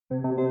On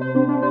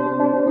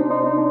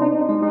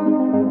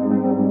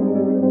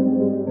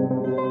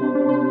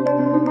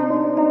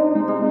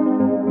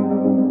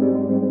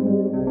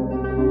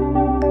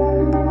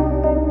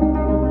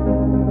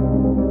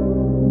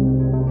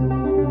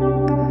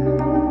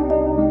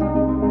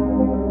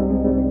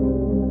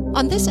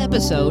this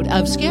episode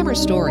of Scammer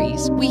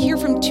Stories, we hear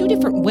from two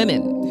different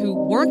women who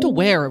weren't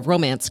aware of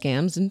romance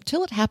scams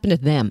until it happened to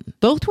them.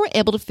 Both were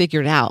able to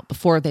figure it out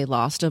before they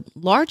lost a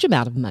large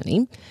amount of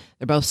money.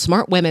 They're both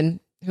smart women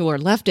who are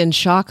left in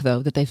shock,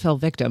 though, that they fell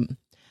victim.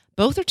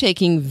 Both are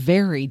taking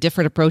very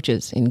different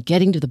approaches in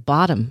getting to the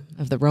bottom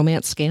of the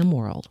romance scam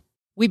world.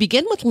 We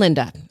begin with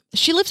Linda.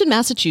 She lives in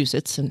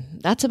Massachusetts, and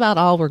that's about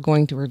all we're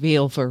going to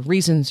reveal for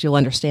reasons you'll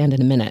understand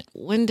in a minute.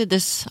 When did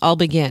this all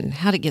begin?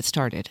 How did it get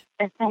started?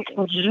 I think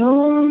in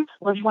June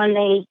was when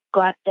they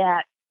got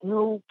that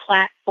new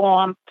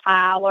platform,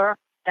 Parler,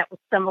 that was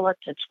similar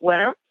to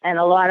Twitter. And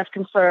a lot of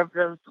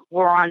conservatives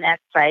were on that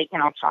site,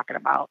 talking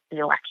about the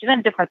election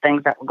and different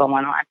things that were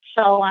going on.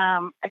 So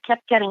I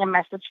kept getting a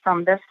message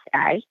from this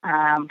guy.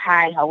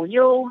 Hi, how are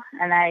you?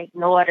 And I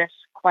noticed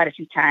quite a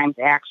few times,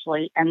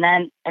 actually. And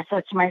then I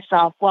said to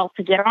myself, well,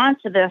 to get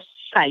onto this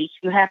site,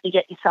 you have to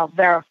get yourself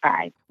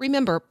verified.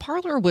 Remember,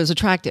 Parler was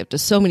attractive to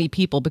so many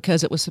people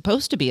because it was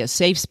supposed to be a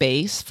safe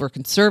space for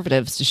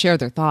conservatives to share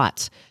their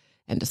thoughts.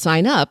 And to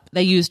sign up,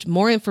 they used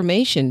more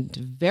information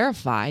to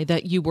verify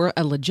that you were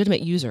a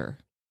legitimate user.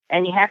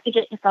 And you have to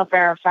get yourself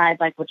verified,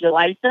 like with your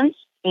license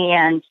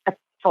and a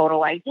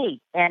photo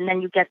ID. And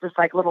then you get this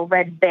little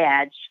red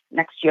badge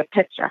next to your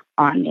picture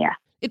on there.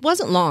 It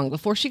wasn't long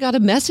before she got a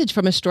message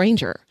from a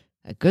stranger,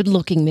 a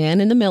good-looking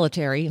man in the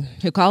military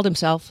who called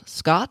himself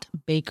Scott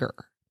Baker.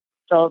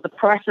 So the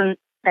person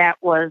that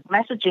was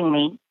messaging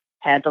me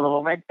had the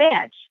little red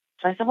badge.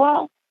 So I said,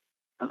 well,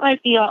 it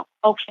might be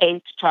okay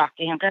to talk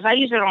to him because I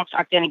usually don't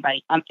talk to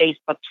anybody on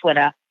Facebook,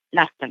 Twitter,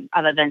 nothing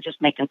other than just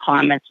making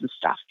comments and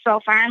stuff. So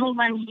finally,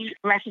 when he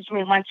messaged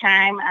me one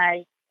time,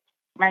 I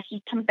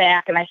messaged him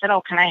back and I said,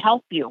 oh, can I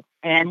help you?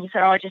 And he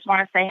said, oh, I just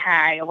want to say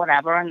hi or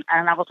whatever. And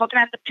I was looking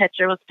at the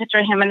picture. It was a picture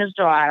of him and his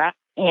daughter.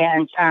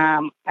 And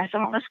I said,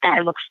 well, this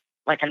guy looks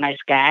like a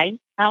nice guy.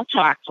 I'll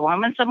talk to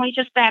him. And so we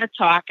just started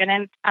talking.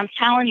 And I'm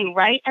telling you,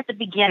 right at the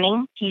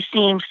beginning, he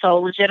seemed so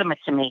legitimate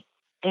to me.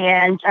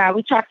 And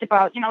we talked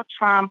about,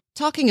 Trump.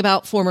 Talking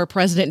about former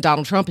President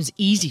Donald Trump is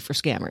easy for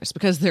scammers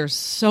because there's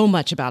so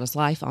much about his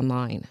life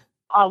online.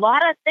 A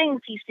lot of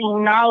things he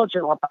seemed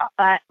knowledgeable about.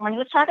 But when he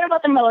was talking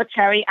about the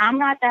military, I'm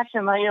not that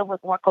familiar with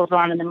what goes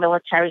on in the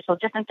military. So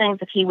different things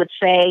that he would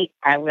say,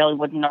 I really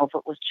wouldn't know if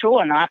it was true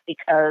or not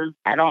because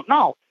I don't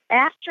know.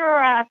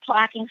 After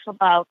talking for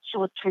about 2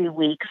 or 3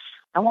 weeks,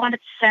 I wanted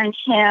to send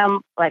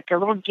him a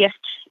little gift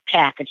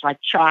package,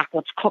 like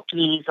chocolates,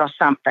 cookies, or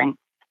something.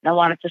 And I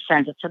wanted to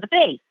send it to the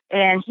base.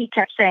 And he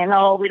kept saying,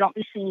 oh, we don't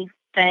receive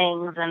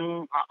things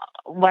and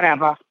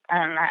whatever.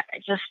 And I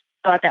just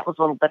thought that was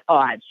a little bit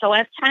odd. So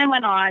as time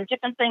went on,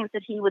 different things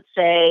that he would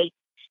say,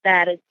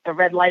 that the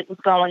red light was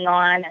going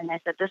on. And I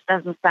said, this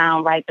doesn't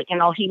sound right. But,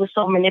 he was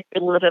so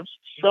manipulative,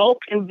 so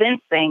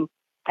convincing.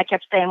 I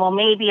kept saying, well,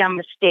 maybe I'm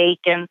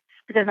mistaken.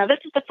 Because now this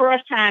is the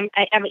first time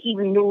I ever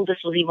even knew this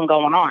was even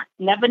going on.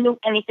 Never knew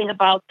anything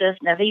about this.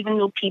 Never even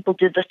knew people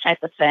did this type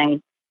of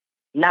thing.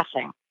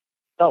 Nothing.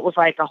 So it was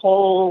like a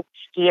whole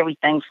scary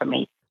thing for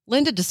me.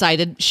 Linda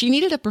decided she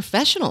needed a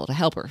professional to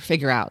help her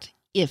figure out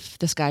if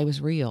this guy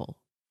was real.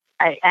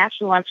 I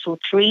actually went through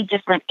 3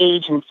 different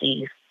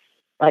agencies,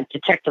 like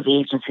detective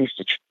agencies,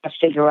 to try to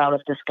figure out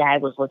if this guy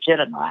was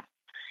legit or not.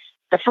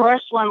 The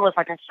first one was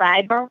like a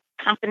cyber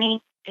company.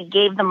 They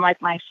gave them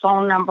my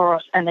phone number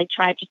and they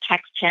tried to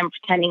text him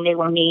pretending they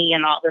were me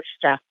and all this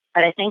stuff.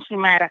 But I think he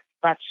might have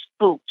got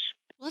spooked.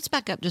 Let's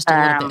back up just a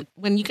little bit.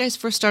 When you guys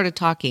first started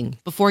talking,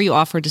 before you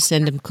offered to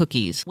send him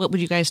cookies, what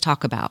would you guys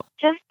talk about?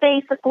 Just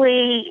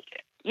basically,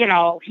 he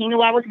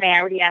knew I was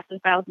married. He asked if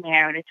I was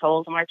married. I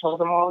told him I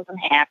wasn't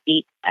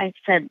happy. I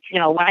said,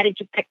 why did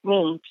you pick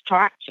me to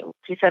talk to?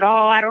 He said,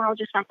 oh, I don't know,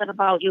 just something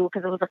about you,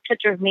 because it was a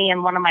picture of me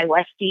and one of my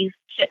Westies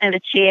sitting in a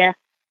chair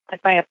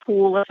by a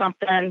pool or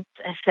something. I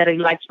said he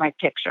likes my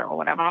picture or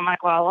whatever. I'm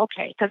like, well,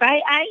 okay. Because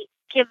I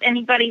give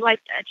anybody a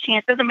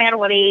chance, doesn't matter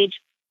what age.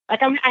 I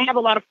have a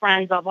lot of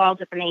friends of all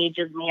different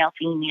ages, male,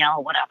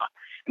 female, whatever.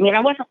 I mean, I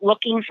wasn't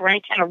looking for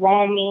any kind of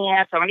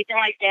romance or anything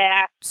like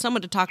that.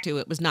 Someone to talk to,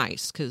 it was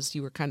nice because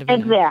you were kind of...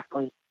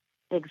 Exactly.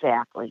 He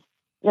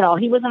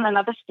was in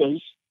another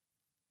state.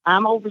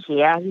 I'm over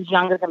here. He's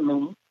younger than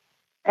me.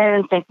 I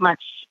didn't think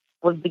much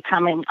was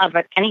becoming of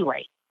it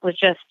anyway. It was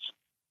just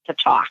to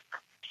talk.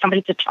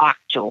 Somebody to talk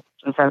to,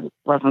 since I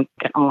wasn't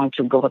getting along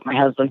too good with my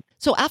husband.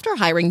 So after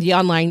hiring the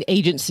online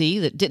agency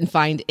that didn't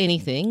find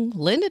anything,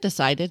 Linda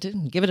decided to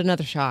give it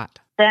another shot.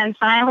 Then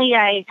finally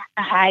I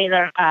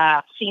hired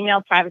a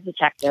female private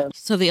detective.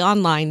 So the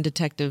online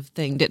detective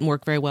thing didn't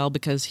work very well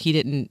because he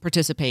didn't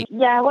participate.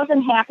 Yeah, I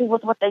wasn't happy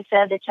with what they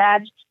said. They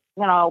charged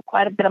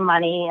quite a bit of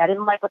money. I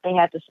didn't like what they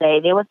had to say.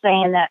 They were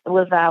saying that it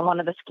was one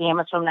of the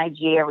scammers from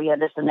Nigeria,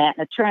 this and that.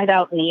 And it turned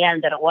out in the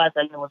end that it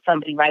wasn't. It was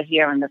somebody right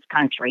here in this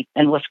country,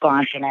 in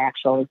Wisconsin,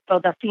 actually. So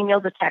the female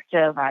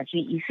detective,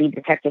 GEC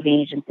Detective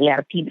Agency out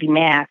of Peabody,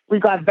 Mass., we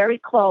got very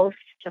close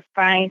to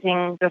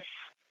finding this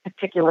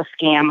particular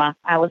scammer.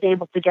 I was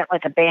able to get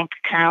like a bank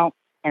account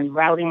and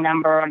routing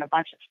number and a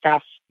bunch of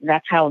stuff.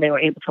 That's how they were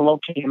able to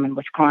locate him in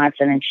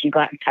Wisconsin. And she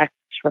got in touch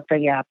with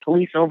the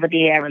police over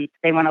there, and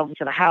they went over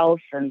to the house,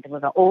 and there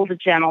was an older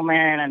gentleman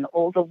and an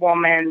older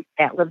woman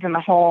that lived in the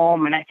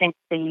home. And I think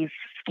these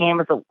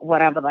scammers or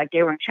whatever, like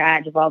they were in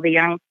charge of all the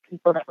young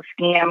people that were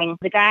scamming.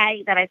 The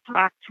guy that I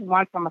talked to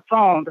once on the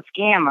phone, the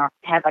scammer,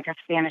 had like a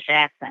Spanish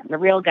accent. The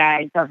real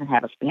guy doesn't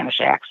have a Spanish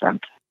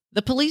accent.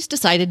 The police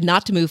decided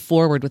not to move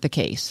forward with the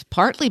case,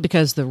 partly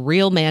because the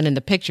real man in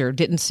the picture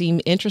didn't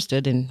seem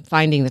interested in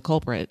finding the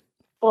culprit.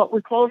 Well,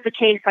 we closed the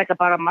case like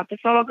about a month or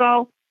so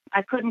ago.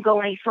 I couldn't go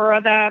any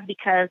further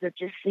because it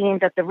just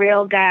seemed that the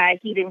real guy,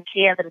 he didn't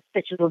care that his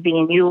pictures were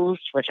being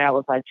used, which I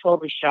was like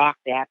totally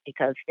shocked at,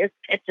 because his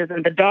pictures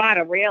and the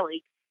daughter,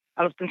 really,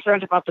 I was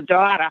concerned about the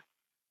daughter,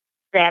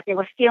 that they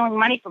were stealing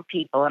money from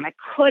people. And I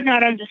could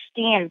not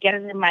understand, get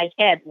it in my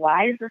head,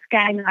 why does this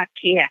guy not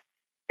care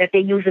that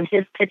they're using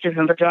his pictures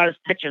and the daughter's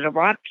picture to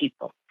rob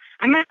people?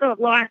 I must have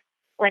lost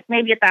like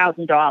maybe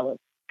 $1,000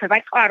 because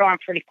I caught on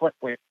pretty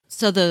quickly.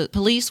 So the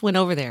police went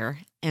over there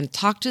and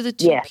talked to the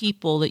two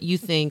people that you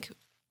think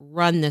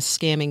run this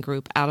scamming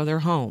group out of their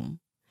home.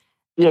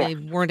 And they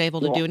weren't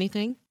able to do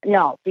anything?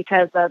 No,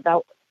 because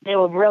they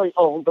were really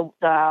old.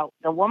 The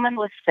woman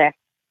was sick,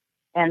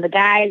 and the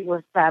guy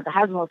was, the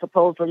husband was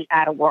supposedly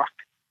out of work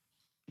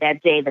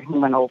that day that he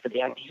went over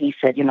there. And he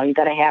said, you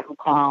got to have him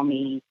call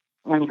me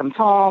when he comes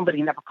home, but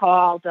he never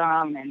called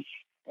them. And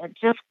it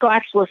just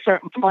got to a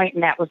certain point,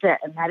 and that was it.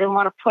 And I didn't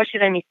want to push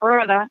it any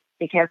further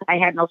because I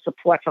had no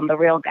support from the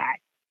real guy.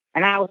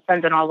 And I was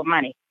spending all the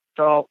money.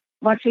 So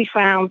once we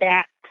found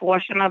that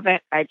portion of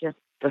it, I just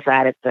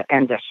decided to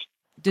end this.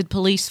 Did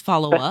police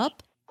follow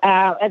up?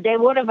 They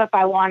would have if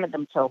I wanted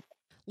them to.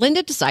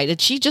 Linda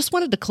decided she just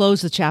wanted to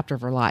close the chapter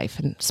of her life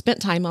and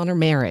spent time on her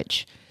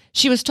marriage.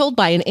 She was told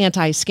by an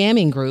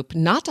anti-scamming group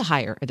not to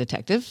hire a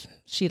detective.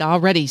 She'd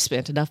already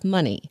spent enough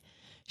money.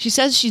 She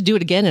says she'd do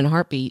it again in a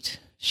heartbeat.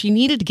 She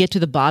needed to get to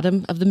the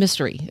bottom of the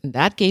mystery, and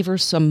that gave her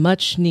some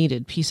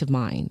much-needed peace of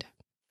mind.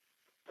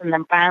 And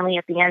then finally,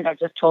 at the end, I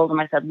just told him,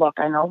 I said, look,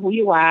 I know who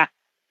you are.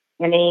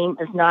 Your name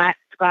is not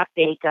Scott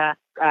Baker.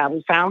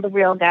 We found the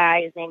real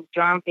guy. His name's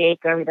John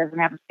Baker. He doesn't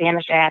have a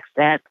Spanish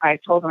accent. I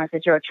told him, I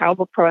said, you're a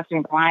terrible person.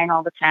 You're lying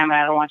all the time, and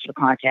I don't want you to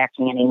contact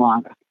me any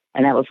longer.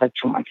 And that was like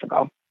 2 months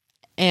ago.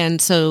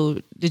 And so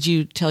did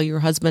you tell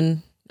your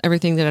husband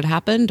everything that had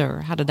happened,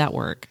 or how did that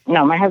work?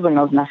 No, my husband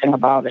knows nothing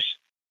about it.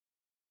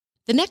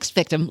 The next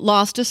victim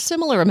lost a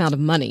similar amount of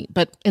money,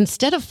 but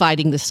instead of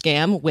fighting the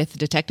scam with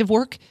detective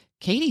work,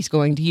 Katie's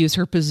going to use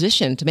her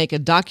position to make a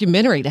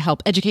documentary to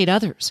help educate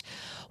others.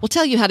 We'll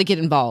tell you how to get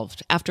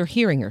involved after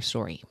hearing her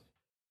story.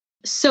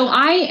 So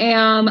I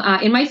am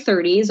in my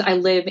 30s. I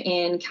live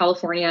in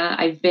California.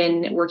 I've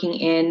been working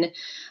in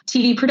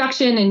TV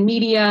production and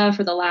media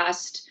for the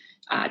last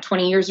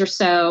 20 years or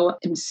so.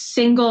 I'm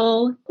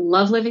single,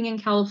 love living in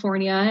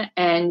California.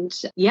 And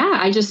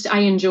I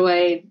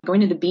enjoy going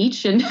to the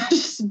beach and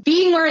just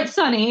being where it's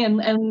sunny and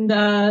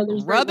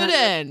rub it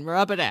in.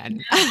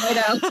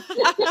 I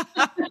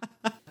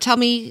know. Tell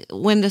me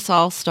when this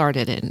all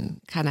started and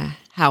kind of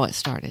how it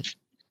started.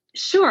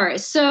 Sure.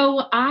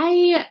 So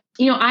I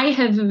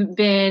have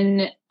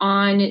been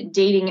on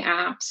dating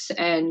apps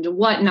and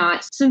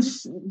whatnot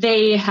since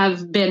they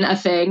have been a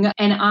thing.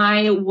 And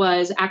I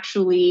was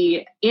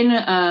actually in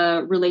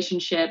a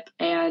relationship,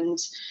 and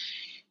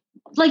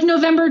like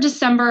November,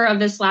 December of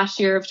this last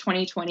year of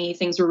 2020,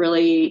 things were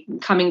really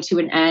coming to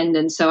an end.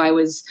 And so I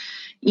was,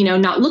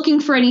 not looking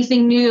for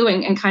anything new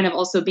and kind of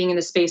also being in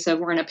the space of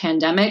we're in a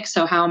pandemic.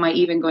 So how am I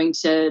even going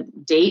to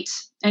date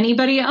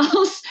anybody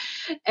else?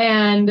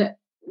 And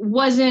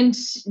wasn't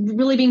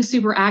really being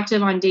super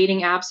active on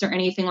dating apps or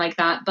anything like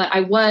that, but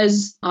I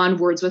was on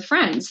Words with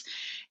Friends.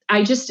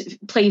 I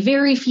just play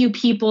very few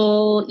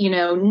people,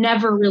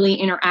 never really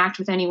interact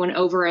with anyone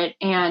over it.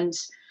 And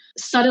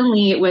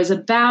suddenly it was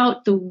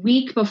about the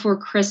week before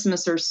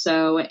Christmas or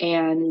so,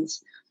 and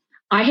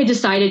I had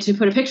decided to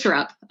put a picture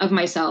up of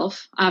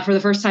myself for the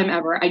first time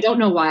ever. I don't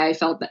know why I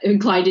felt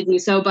inclined to do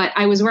so, but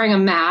I was wearing a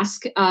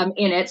mask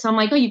in it. So I'm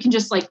like, oh, you can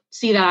just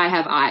see that I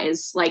have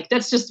eyes.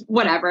 That's just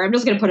whatever. I'm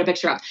just going to put a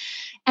picture up.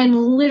 And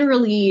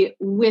literally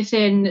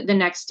within the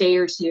next day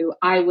or two,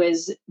 I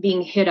was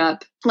being hit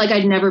up like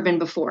I'd never been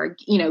before.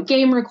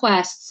 Game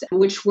requests,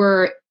 which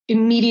were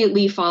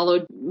immediately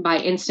followed by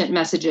instant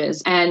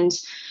messages. And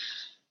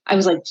I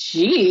was like,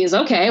 geez,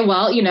 okay,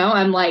 well,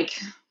 I'm like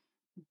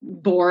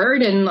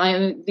bored,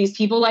 and these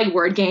people like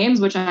word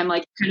games, which I'm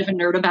like kind of a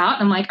nerd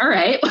about. I'm like, all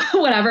right,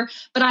 whatever.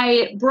 But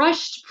I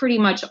brushed pretty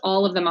much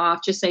all of them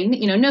off, just saying,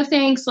 no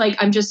thanks. Like,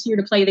 I'm just here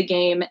to play the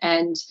game.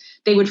 And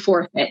they would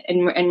forfeit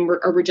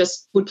or we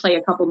just would play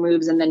a couple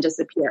moves and then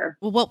disappear.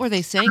 Well, what were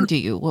they saying to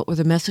you? What were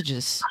the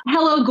messages?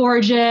 Hello,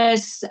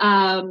 gorgeous.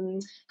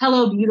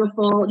 Hello,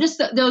 beautiful.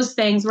 Just those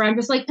things where I'm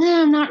just like,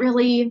 I'm not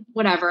really,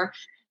 whatever.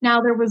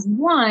 Now, there was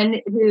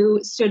one who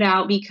stood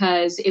out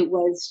because it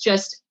was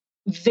just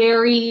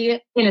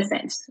very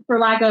innocent, for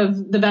lack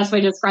of the best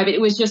way to describe it.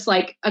 It was just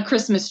like a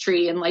Christmas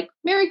tree and like,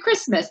 Merry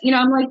Christmas.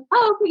 I'm like,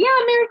 oh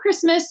yeah, Merry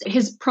Christmas.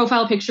 His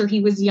profile picture,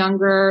 he was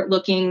younger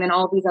looking than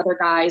all these other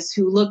guys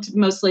who looked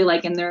mostly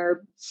like in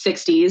their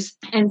 60s.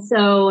 And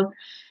so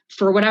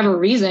for whatever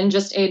reason,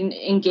 just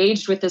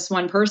engaged with this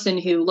one person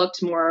who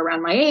looked more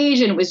around my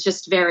age. And it was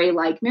just very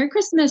like, Merry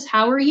Christmas.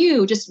 How are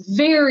you? Just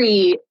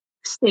very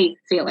safe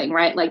feeling,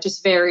 right? Like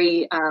just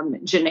very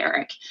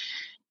generic.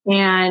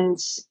 And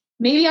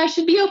maybe I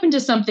should be open to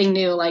something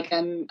new. Like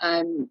I'm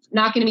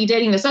not going to be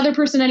dating this other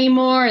person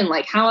anymore. And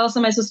like, how else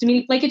am I supposed to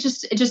meet? Like, it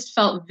just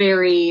felt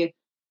very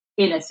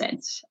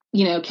innocent,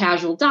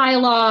 casual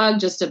dialogue,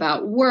 just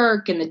about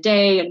work and the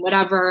day and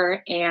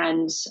whatever.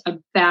 And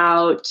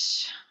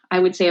I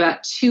would say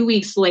about 2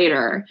 weeks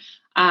later,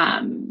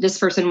 this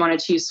person wanted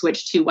to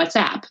switch to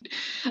WhatsApp.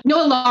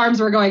 No alarms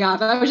were going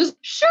off. I was just,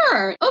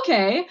 sure,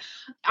 okay.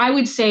 I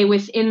would say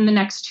within the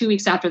next 2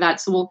 weeks after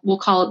that, so we'll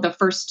call it the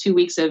first 2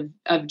 weeks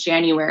of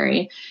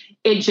January,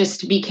 it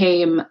just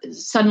became,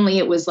 suddenly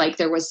it was like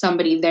there was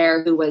somebody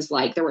there who was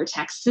like, there were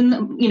texts in the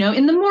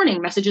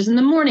morning, messages in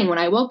the morning when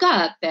I woke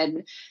up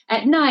and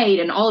at night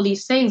and all of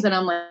these things. And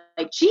I'm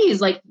like,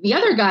 geez, like the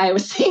other guy I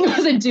was seeing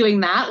wasn't doing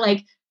that.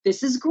 Like,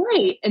 this is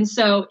great. And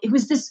so it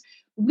was this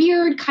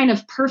weird kind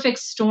of perfect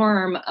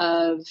storm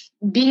of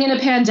being in a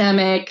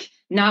pandemic,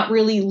 not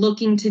really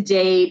looking to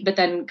date, but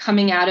then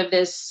coming out of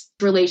this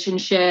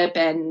relationship.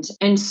 And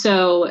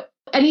so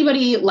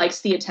anybody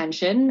likes the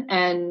attention.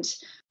 And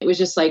it was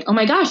just like, oh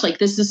my gosh, like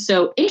this is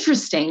so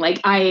interesting.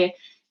 Like I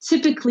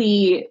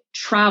typically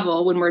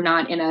travel when we're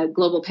not in a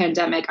global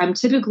pandemic. I'm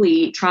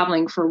typically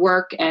traveling for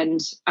work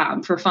and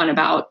for fun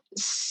about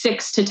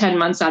 6 to 10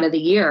 months out of the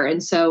year.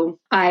 And so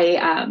I,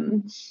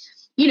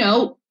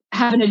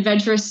 have an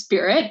adventurous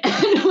spirit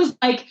and was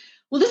like,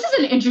 well, this is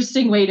an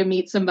interesting way to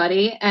meet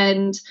somebody.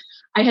 And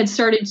I had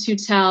started to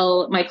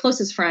tell my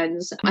closest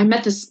friends, I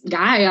met this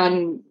guy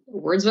on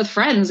Words with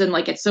Friends and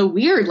like, it's so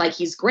weird. Like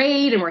he's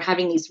great. And we're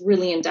having these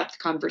really in-depth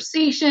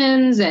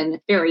conversations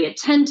and very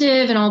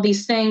attentive and all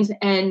these things.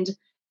 And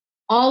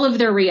all of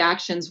their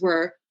reactions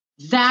were,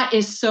 that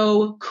is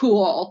so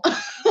cool.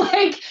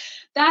 Like,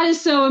 that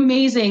is so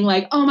amazing.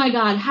 Like, oh my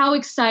God, how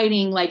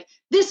exciting. Like,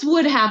 this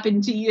would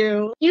happen to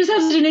you. You just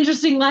have such an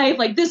interesting life.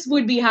 Like, this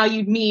would be how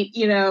you'd meet,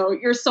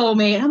 your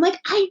soulmate. And I'm like,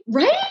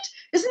 right?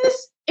 Isn't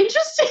this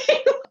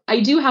interesting? I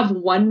do have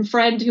one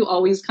friend who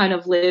always kind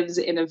of lives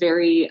in a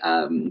very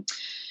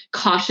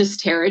cautious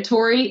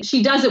territory.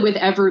 She does it with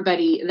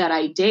everybody that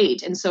I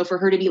date. And so for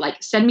her to be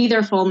like, send me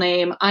their full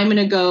name, I'm going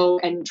to go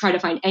and try to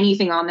find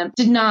anything on them,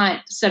 did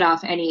not set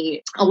off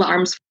any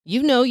alarms.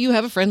 You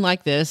have a friend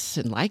like this,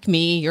 and like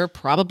me, you're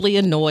probably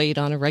annoyed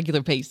on a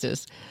regular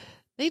basis.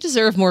 They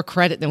deserve more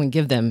credit than we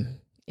give them.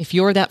 If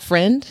you're that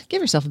friend,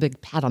 give yourself a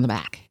big pat on the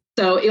back.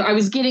 So I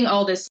was getting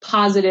all this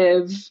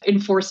positive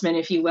enforcement,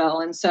 if you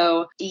will. And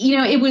so,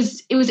 it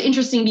was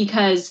interesting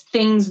because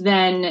things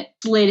then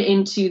slid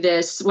into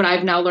this, what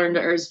I've now learned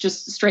is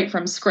just straight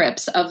from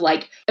scripts of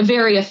like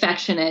very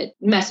affectionate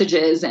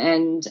messages.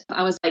 And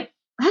I was like,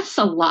 that's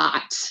a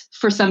lot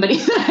for somebody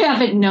that I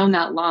haven't known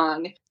that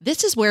long.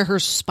 This is where her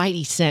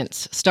spidey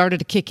sense started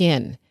to kick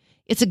in.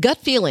 It's a gut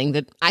feeling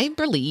that I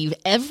believe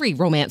every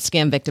romance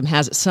scam victim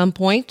has at some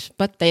point,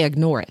 but they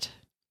ignore it.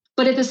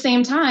 But at the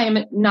same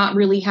time, not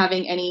really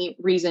having any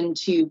reason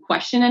to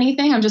question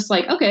anything. I'm just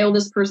like, okay, well,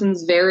 this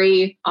person's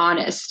very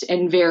honest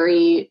and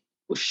very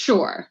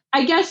sure.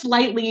 I guess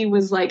lightly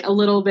was like a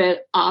little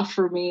bit off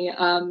for me.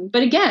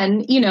 But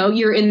again,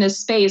 you're in this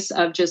space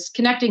of just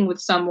connecting with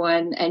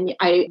someone. And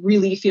I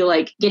really feel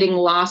like getting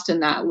lost in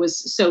that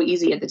was so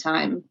easy at the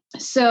time.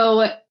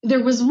 So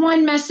there was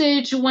one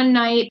message one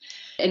night.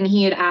 And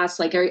he had asked,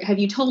 like, have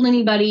you told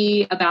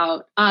anybody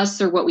about us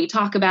or what we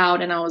talk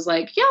about? And I was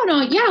like,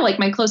 yeah, like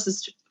my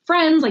closest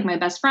friends, like my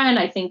best friend,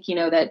 I think,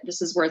 that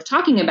this is worth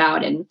talking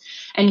about. And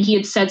he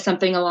had said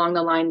something along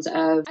the lines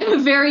of, I'm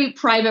a very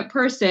private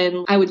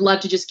person. I would love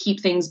to just keep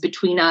things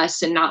between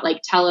us and not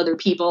like tell other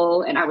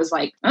people. And I was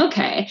like,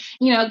 okay.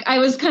 I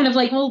was kind of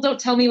like, well, don't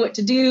tell me what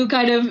to do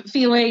kind of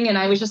feeling. And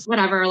I was just,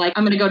 whatever, like,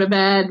 I'm going to go to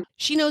bed.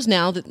 She knows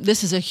now that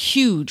this is a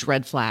huge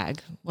red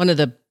flag, one of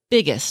the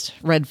biggest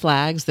red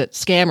flags that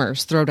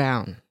scammers throw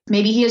down.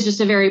 Maybe he is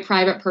just a very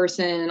private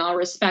person and I'll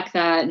respect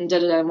that and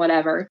and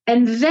whatever.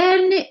 And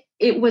then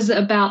it was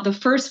about the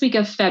first week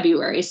of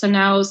February. So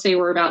now say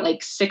we're about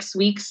like 6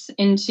 weeks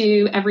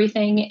into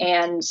everything.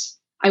 And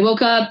I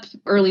woke up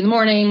early in the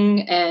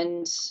morning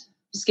and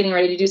was getting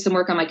ready to do some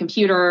work on my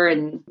computer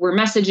and we're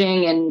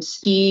messaging and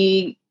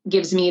he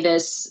gives me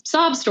this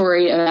sob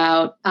story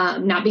about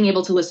not being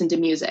able to listen to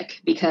music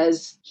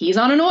because he's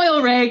on an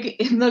oil rig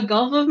in the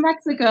Gulf of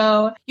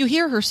Mexico. You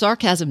hear her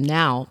sarcasm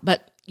now,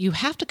 but you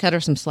have to cut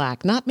her some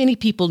slack. Not many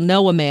people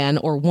know a man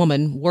or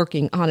woman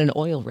working on an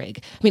oil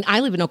rig. I mean, I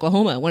live in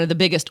Oklahoma, one of the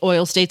biggest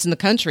oil states in the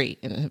country,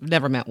 and I've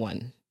never met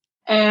one.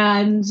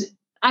 And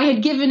I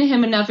had given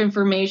him enough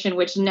information,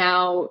 which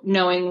now,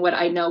 knowing what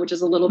I know, which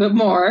is a little bit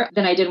more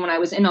than I did when I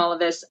was in all of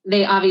this,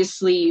 they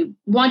obviously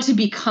want to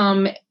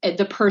become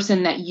the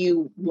person that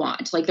you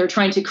want. Like they're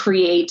trying to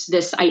create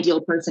this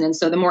ideal person. And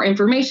so the more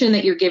information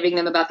that you're giving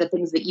them about the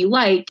things that you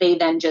like, they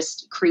then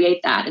just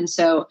create that. And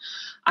so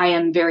I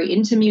am very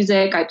into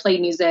music. I play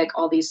music,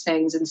 all these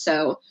things. And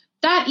so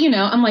that,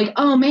 I'm like,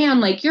 oh man,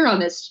 like you're on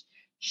this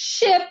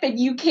ship and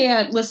you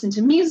can't listen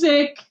to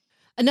music.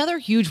 Another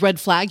huge red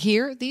flag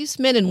here, these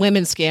men and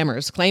women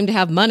scammers claim to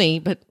have money,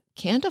 but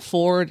can't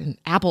afford an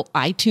Apple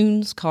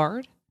iTunes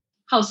card.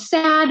 How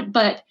sad,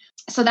 but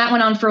so that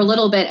went on for a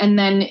little bit and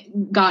then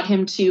got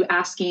him to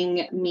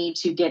asking me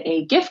to get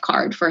a gift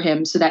card for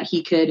him so that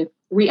he could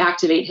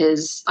reactivate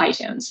his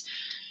iTunes.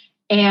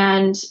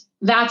 And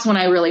that's when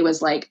I really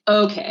was like,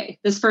 okay,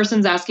 this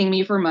person's asking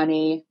me for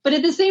money. But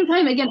at the same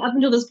time, again, up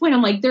until this point,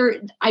 I'm like,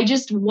 I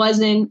just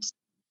wasn't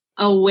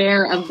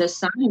aware of the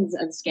signs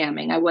of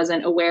scamming. I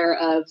wasn't aware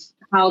of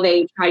how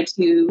they try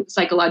to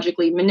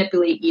psychologically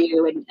manipulate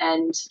you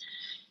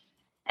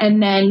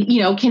and then,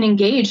 can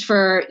engage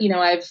for,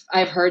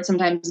 I've heard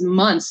sometimes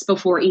months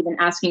before even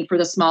asking for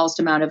the smallest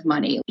amount of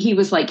money. He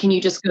was like, can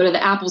you just go to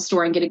the Apple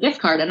store and get a gift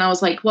card? And I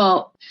was like,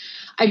 well,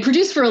 I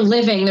produce for a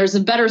living. There's a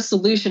better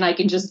solution. I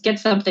can just get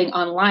something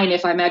online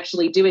if I'm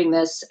actually doing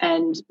this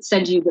and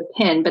send you the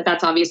pin. But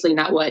that's obviously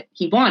not what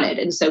he wanted.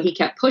 And so he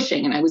kept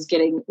pushing and I was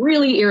getting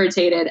really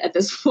irritated at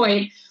this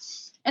point.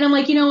 And I'm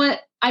like, you know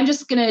what? I'm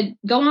just going to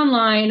go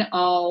online.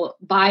 I'll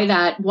buy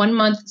that 1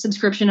 month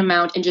subscription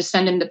amount and just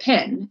send him the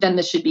pin. Then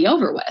this should be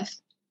over with.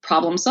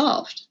 Problem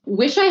solved.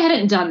 Wish I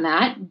hadn't done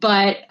that,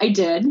 but I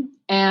did.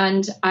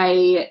 And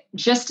I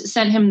just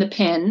sent him the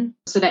pin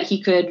so that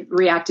he could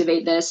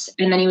reactivate this.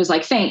 And then he was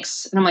like,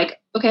 thanks. And I'm like,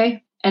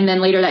 okay. And then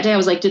later that day, I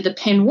was like, did the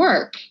pin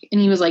work? And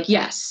he was like,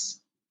 yes.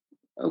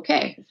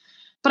 Okay.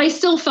 But I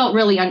still felt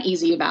really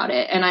uneasy about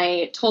it. And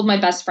I told my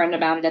best friend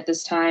about it at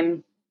this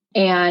time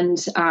and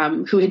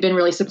who had been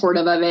really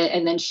supportive of it.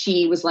 And then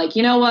she was like,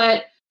 you know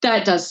what?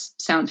 That does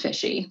sound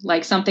fishy.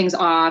 Like something's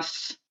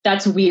off.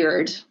 That's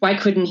weird. Why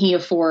couldn't he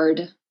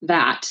afford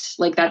that?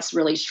 Like, that's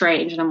really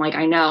strange. And I'm like,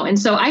 I know. And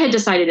so I had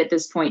decided at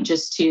this point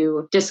just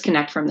to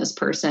disconnect from this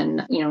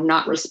person,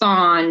 not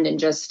respond and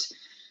just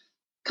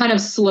kind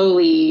of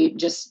slowly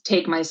just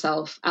take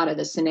myself out of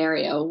the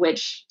scenario,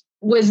 which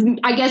was,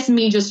 I guess,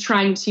 me just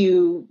trying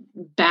to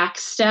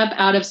backstep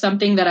out of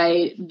something that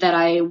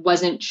I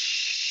wasn't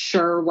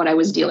sure what I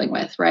was dealing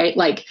with, right?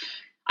 Like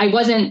I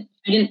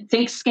didn't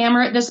think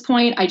scammer at this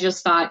point. I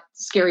just thought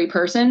scary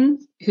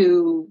person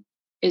who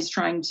is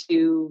trying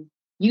to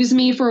use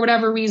me for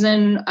whatever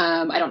reason.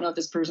 I don't know if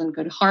this person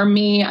could harm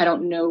me. I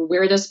don't know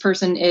where this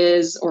person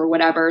is or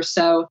whatever.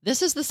 So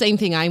this is the same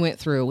thing I went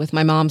through with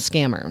my mom's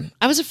scammer.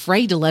 I was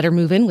afraid to let her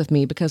move in with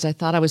me because I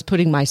thought I was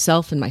putting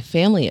myself and my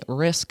family at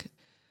risk.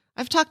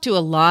 I've talked to a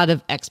lot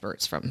of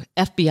experts from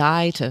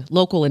FBI to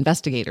local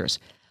investigators.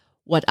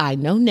 What I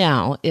know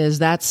now is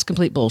that's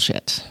complete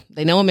bullshit.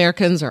 They know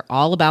Americans are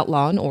all about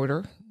law and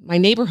order. My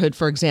neighborhood,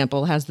 for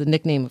example, has the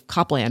nickname of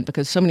Copland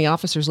because so many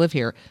officers live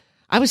here.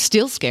 I was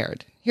still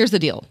scared. Here's the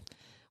deal.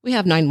 We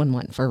have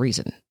 911 for a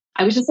reason.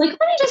 I was just like, let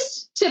me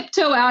just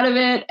tiptoe out of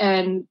it.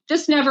 And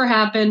this never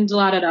happened,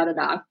 la da da da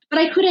da. But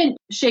I couldn't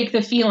shake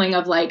the feeling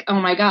of like, oh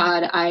my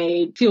God,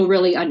 I feel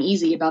really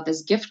uneasy about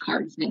this gift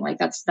card thing. Like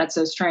that's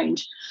so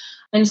strange.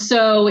 And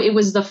so it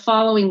was the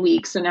following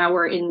week. So now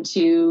we're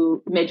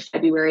into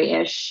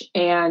mid-February-ish.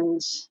 And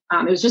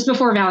it was just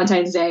before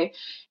Valentine's Day.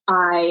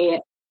 I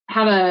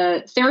have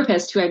a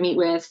therapist who I meet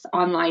with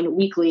online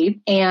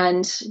weekly.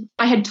 And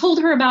I had told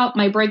her about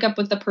my breakup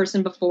with the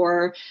person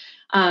before,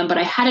 but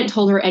I hadn't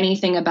told her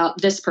anything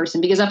about this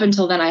person because up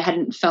until then I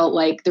hadn't felt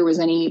like there was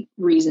any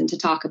reason to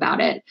talk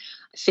about it.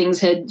 Things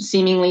had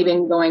seemingly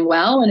been going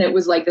well and it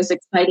was like this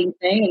exciting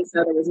thing. And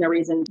so there was no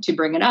reason to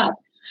bring it up.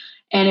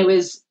 And it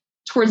was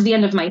towards the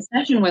end of my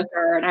session with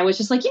her. And I was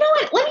just like, you know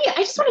what,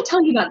 I just want to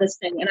tell you about this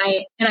thing.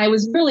 And I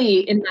was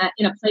really in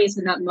a place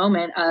in that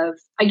moment of,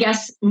 I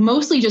guess,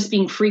 mostly just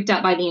being freaked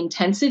out by the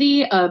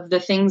intensity of the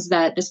things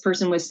that this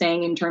person was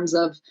saying in terms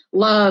of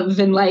love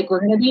and like, we're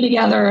going to be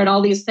together and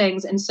all these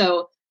things. And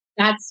so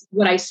that's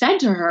what I said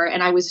to her.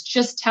 And I was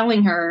just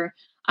telling her,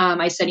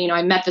 I said,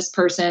 I met this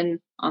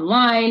person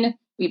online,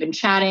 we've been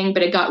chatting,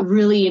 but it got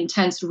really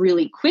intense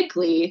really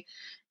quickly.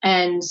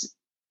 And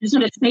I just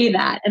want to say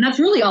that. And that's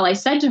really all I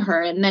said to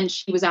her. And then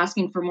she was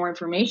asking for more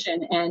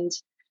information. And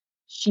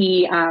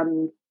she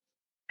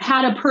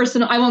had a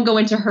personal, I won't go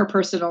into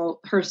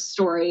her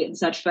story and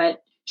such,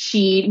 but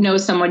she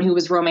knows someone who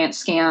was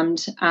romance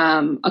scammed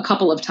a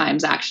couple of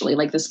times, actually.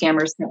 Like the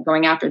scammers kept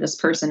going after this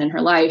person in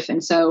her life.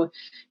 And so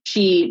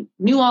she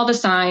knew all the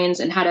signs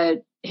and had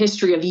a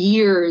history of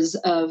years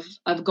of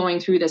going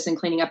through this and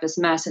cleaning up this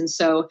mess. And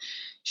so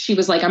she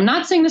was like, I'm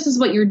not saying this is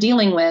what you're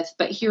dealing with,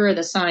 but here are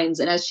the signs.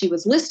 And as she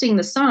was listing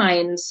the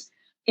signs,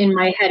 in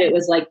my head, it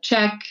was like,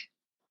 check,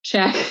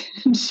 check,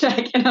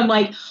 check. And I'm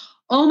like,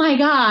 oh my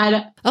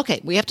God. Okay,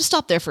 we have to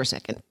stop there for a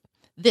second.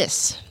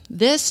 This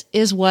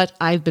is what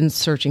I've been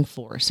searching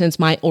for since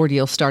my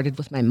ordeal started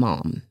with my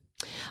mom.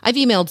 I've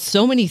emailed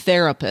so many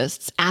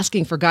therapists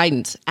asking for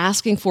guidance,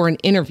 asking for an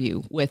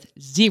interview with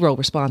 0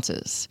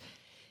 responses.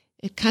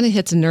 It kind of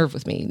hits a nerve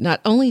with me. Not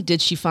only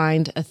did she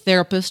find a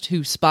therapist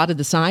who spotted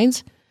the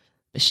signs,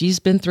 but she's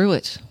been through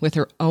it with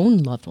her own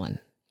loved one.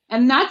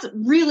 And that's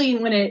really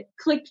when it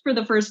clicked for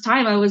the first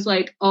time. I was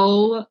like,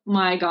 oh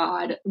my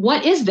God,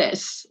 what is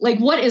this? Like,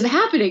 what is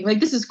happening?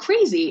 Like, this is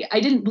crazy. I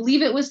didn't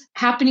believe it was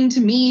happening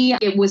to me.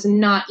 It was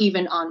not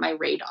even on my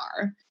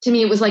radar. To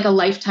me, it was like a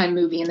Lifetime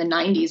movie in the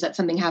 90s that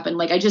something happened.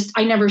 Like,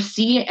 I never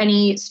see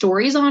any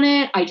stories on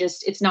it.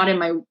 It's not in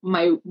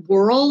my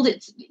world.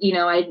 It's,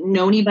 I didn't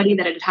know anybody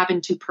that it had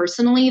happened to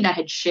personally that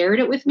had shared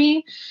it with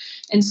me.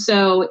 And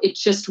so it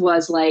just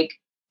was like,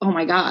 oh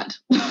my God.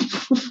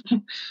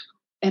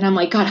 And I'm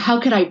like, God,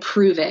 how could I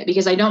prove it?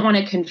 Because I don't want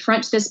to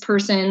confront this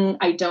person.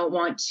 I don't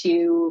want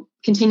to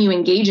continue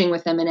engaging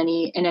with them in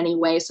any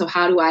way. So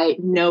how do I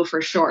know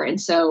for sure? And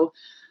so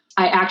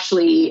I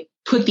actually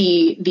put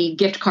the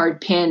gift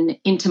card pin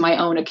into my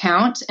own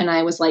account. And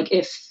I was like,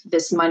 if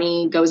this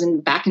money goes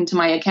back into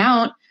my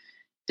account,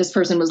 this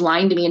person was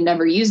lying to me and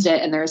never used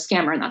it, and they're a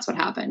scammer. And that's what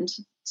happened.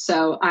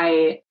 So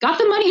I got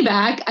the money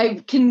back.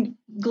 I can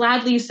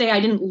gladly say I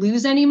didn't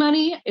lose any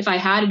money. If I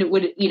had, it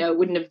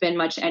wouldn't have been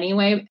much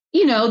anyway.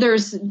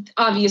 There's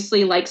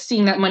obviously like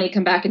seeing that money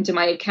come back into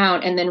my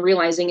account and then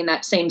realizing in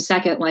that same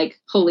second, like,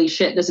 holy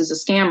shit, this is a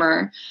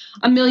scammer.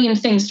 A million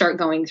things start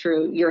going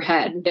through your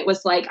head. It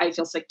was like, I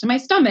feel sick to my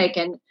stomach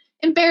and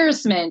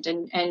embarrassment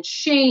and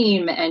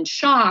shame and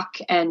shock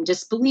and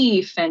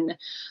disbelief and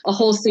a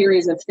whole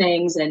series of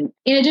things. And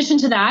in addition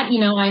to that,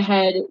 I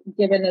had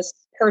given this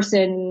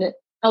person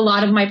a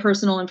lot of my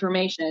personal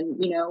information,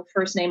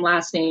 first name,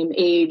 last name,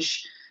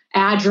 age,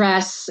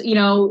 address,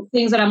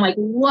 things that I'm like,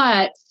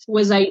 what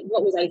was I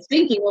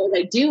thinking? What was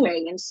I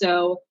doing? And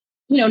so,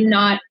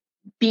 not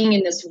being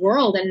in this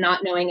world and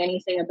not knowing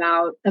anything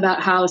about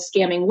how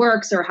scamming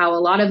works or how a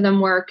lot of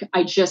them work,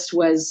 I just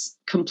was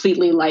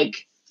completely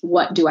like,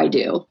 what do I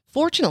do?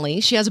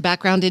 Fortunately, she has a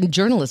background in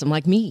journalism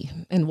like me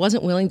and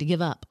wasn't willing to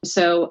give up.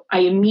 So I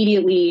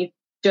immediately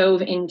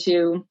dove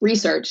into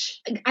research.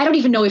 I don't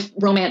even know if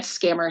romance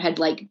scammer had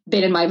like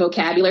been in my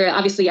vocabulary.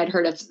 Obviously I'd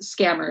heard of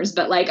scammers,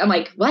 but I'm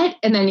like, what?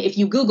 And then if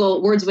you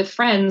Google words with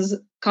friends,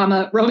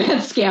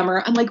 romance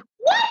scammer, I'm like,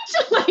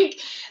 what?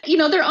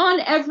 They're on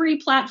every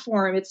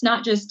platform. It's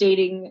not just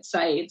dating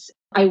sites.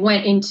 I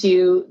went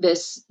into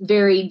this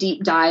very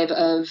deep dive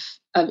of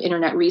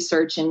internet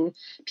research and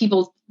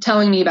people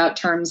telling me about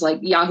terms like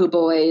Yahoo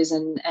Boys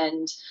and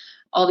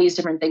all these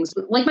different things.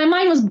 Like, my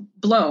mind was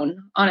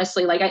blown,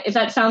 honestly. Like, if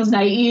that sounds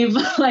naive,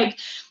 like,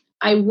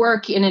 I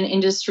work in an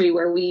industry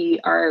where we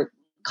are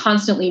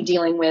constantly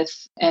dealing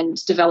with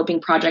and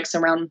developing projects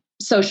around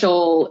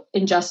social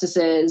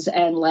injustices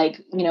and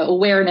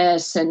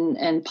awareness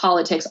and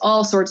politics,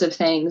 all sorts of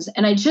things.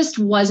 And I just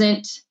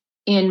wasn't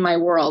in my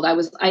world.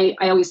 I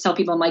always tell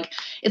people, I'm like,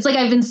 it's like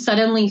I've been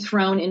suddenly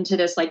thrown into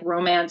this like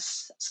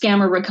romance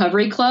scammer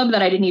recovery club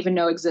that I didn't even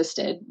know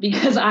existed,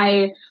 because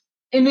I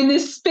am in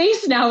this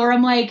space now where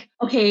I'm like,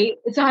 okay,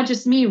 it's not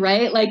just me,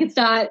 right? Like, it's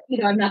not,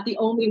 I'm not the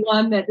only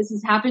one that this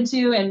has happened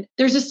to. And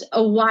there's just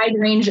a wide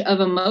range of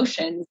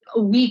emotions.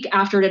 A week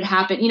after it had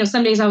happened,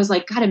 some days I was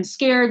like, God, I'm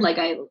scared.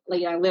 I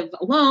live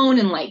alone.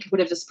 And like,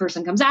 what if this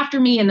person comes after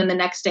me? And then the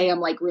next day I'm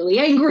like really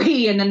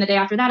angry. And then the day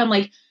after that, I'm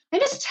like, I'm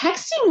just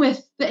texting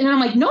and I'm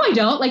like, no, I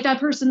don't. Like, that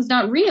person's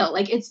not real.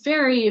 Like, it's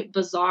very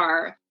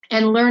bizarre.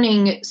 And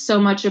learning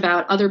so much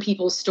about other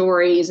people's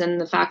stories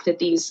and the fact that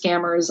these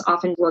scammers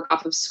often work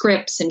off of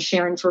scripts and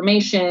share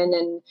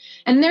information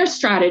and their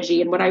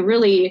strategy. And what I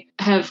really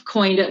have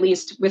coined, at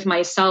least with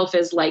myself,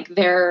 is like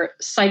their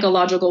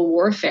psychological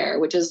warfare,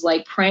 which is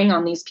like preying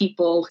on these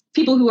people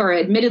who are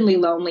admittedly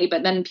lonely,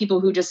 but then people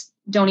who just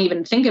don't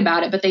even think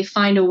about it, but they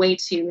find a way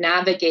to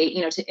navigate,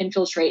 to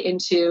infiltrate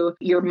into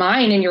your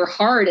mind and your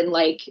heart. And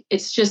like,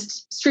 it's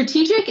just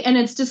strategic and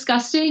it's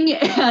disgusting.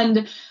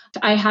 And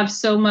I have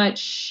so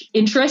much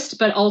interest,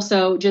 but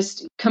also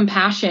just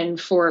compassion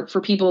for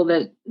people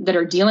that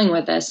are dealing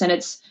with this. And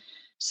it's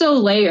so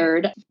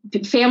layered.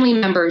 Family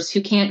members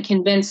who can't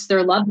convince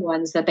their loved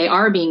ones that they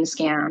are being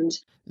scammed.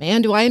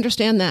 Man, do I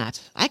understand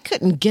that. I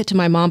couldn't get to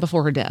my mom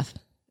before her death.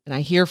 And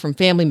I hear from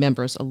family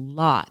members a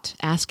lot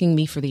asking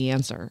me for the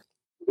answer.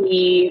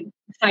 The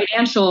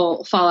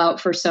financial fallout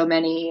for so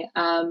many,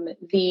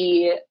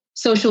 the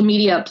social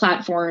media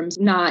platforms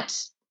not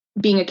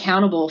being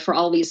accountable for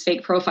all these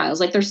fake profiles.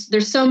 Like,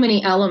 there's so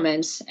many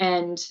elements,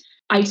 and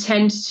I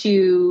tend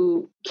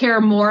to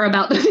care more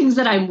about the things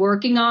that I'm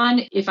working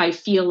on if I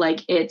feel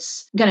like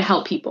it's going to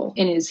help people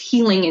and is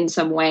healing in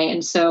some way.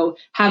 And so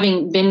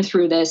having been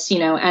through this,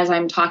 as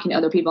I'm talking to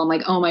other people, I'm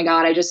like, oh my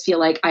God, I just feel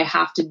like I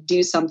have to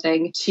do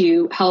something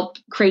to help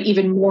create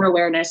even more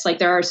awareness. Like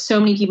there are so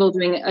many people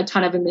doing a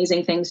ton of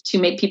amazing things to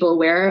make people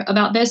aware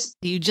about this.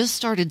 You just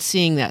started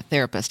seeing that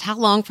therapist. How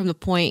long from the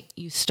point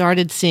you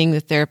started seeing the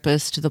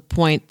therapist to the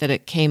point that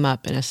it came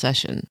up in a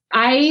session?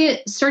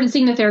 I started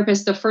seeing the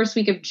therapist the first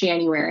week of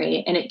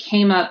January, and it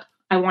came up,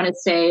 I want to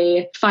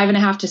say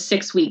 5.5 to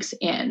 6 weeks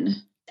in.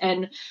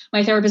 And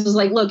my therapist was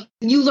like, look,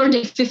 you learned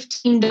a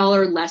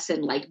 $15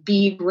 lesson, like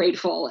be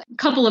grateful. A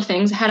couple of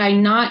things. Had I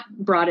not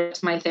brought it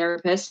to my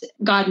therapist,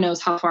 God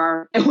knows how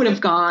far it would have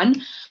gone.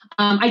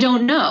 I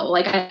don't know.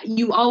 Like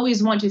you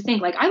always want to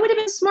think like I would have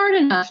been smart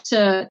enough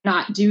to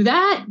not do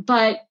that.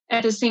 But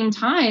at the same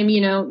time,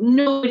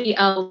 nobody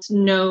else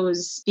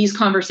knows these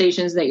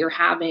conversations that you're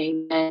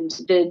having and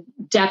the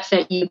depth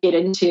that you get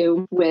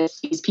into with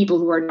these people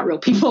who are not real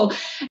people.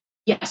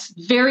 Yes,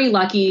 very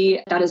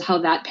lucky. That is how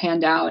that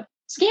panned out.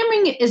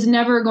 Scamming is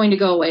never going to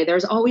go away.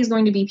 There's always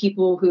going to be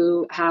people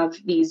who have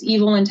these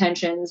evil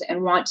intentions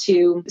and want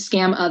to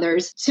scam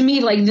others. To me,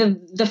 like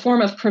the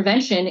form of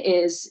prevention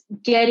is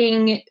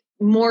getting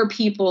more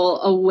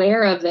people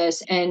aware of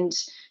this and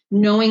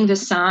knowing the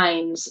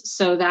signs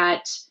so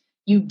that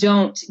you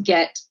don't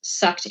get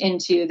sucked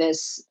into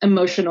this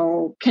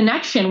emotional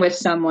connection with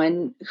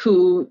someone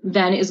who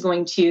then is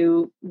going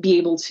to be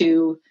able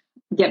to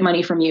get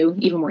money from you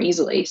even more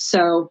easily.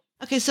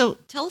 Okay, so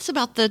tell us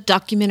about the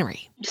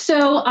documentary.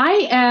 So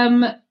I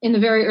am in the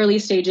very early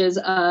stages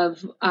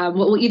of what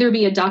will either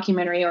be a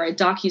documentary or a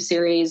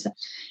docuseries.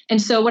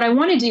 And so what I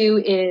want to do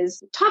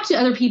is talk to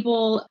other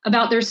people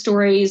about their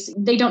stories.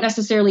 They don't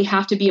necessarily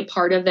have to be a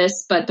part of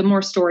this, but the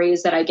more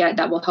stories that I get,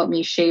 that will help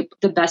me shape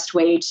the best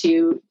way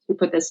to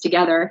put this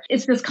together.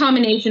 It's this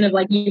combination of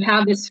like, you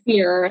have this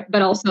fear,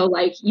 but also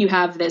like you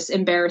have this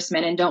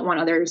embarrassment and don't want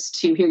others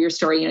to hear your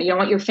story. You don't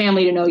want your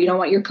family to know, you don't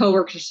want your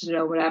coworkers to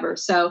know, whatever.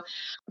 So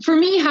for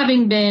me,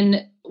 having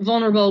been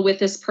vulnerable with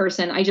this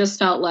person, I just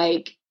felt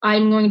like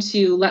I'm going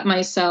to let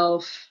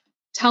myself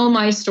tell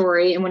my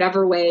story in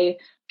whatever way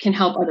can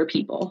help other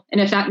people.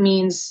 And if that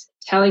means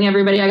telling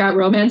everybody I got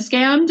romance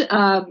scammed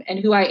and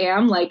who I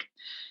am,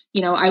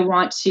 I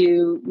want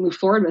to move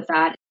forward with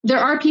that. There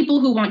are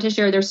people who want to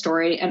share their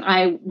story, and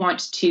I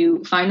want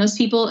to find those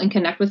people and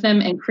connect with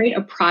them and create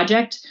a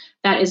project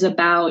that is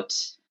about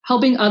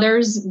helping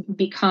others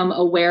become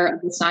aware of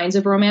the signs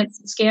of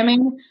romance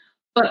scamming.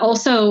 But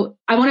also,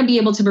 I want to be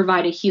able to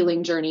provide a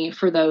healing journey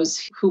for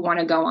those who want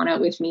to go on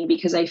it with me,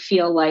 because I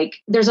feel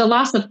like there's a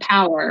loss of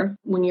power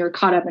when you're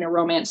caught up in a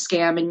romance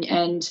scam.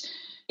 And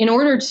in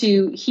order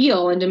to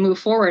heal and to move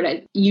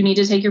forward, you need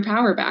to take your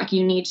power back.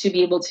 You need to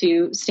be able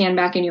to stand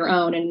back in your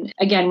own. And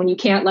again, when you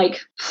can't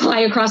fly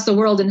across the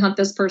world and hunt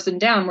this person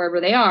down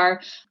wherever they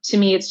are, to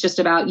me, it's just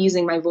about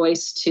using my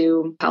voice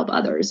to help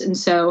others. And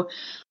so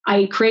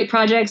I create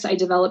projects, I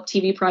develop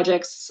TV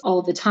projects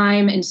all the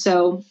time. And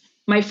so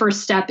my first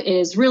step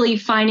is really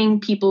finding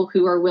people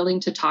who are willing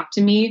to talk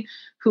to me,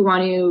 who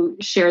want to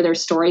share their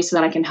story so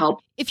that I can help.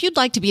 If you'd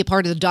like to be a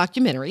part of the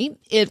documentary,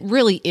 it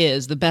really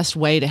is the best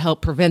way to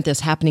help prevent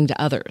this happening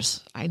to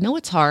others. I know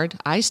it's hard.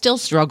 I still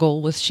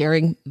struggle with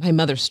sharing my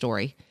mother's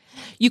story.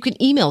 You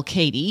can email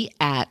Katie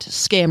at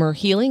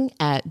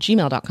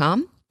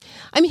scammerhealing@gmail.com.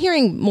 I'm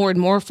hearing more and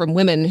more from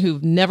women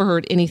who've never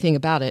heard anything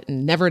about it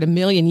and never in a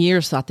million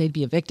years thought they'd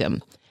be a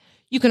victim.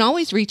 You can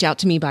always reach out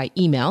to me by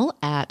email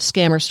at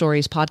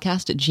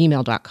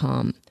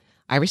scammerstoriespodcast@gmail.com.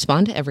 I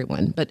respond to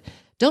everyone, but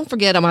don't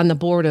forget I'm on the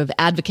board of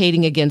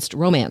Advocating Against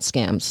Romance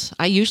Scams.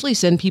 I usually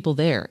send people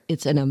there.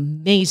 It's an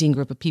amazing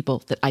group of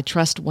people that I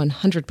trust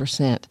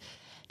 100%.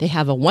 They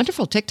have a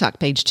wonderful TikTok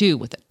page too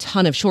with a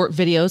ton of short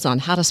videos on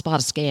how to spot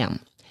a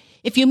scam.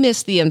 If you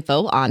missed the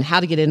info on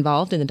how to get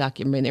involved in the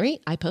documentary,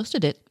 I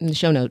posted it in the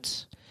show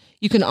notes.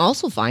 You can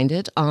also find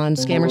it on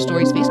Scammer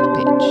Stories Facebook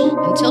page.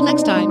 Until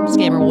next time,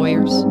 Scammer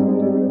Warriors.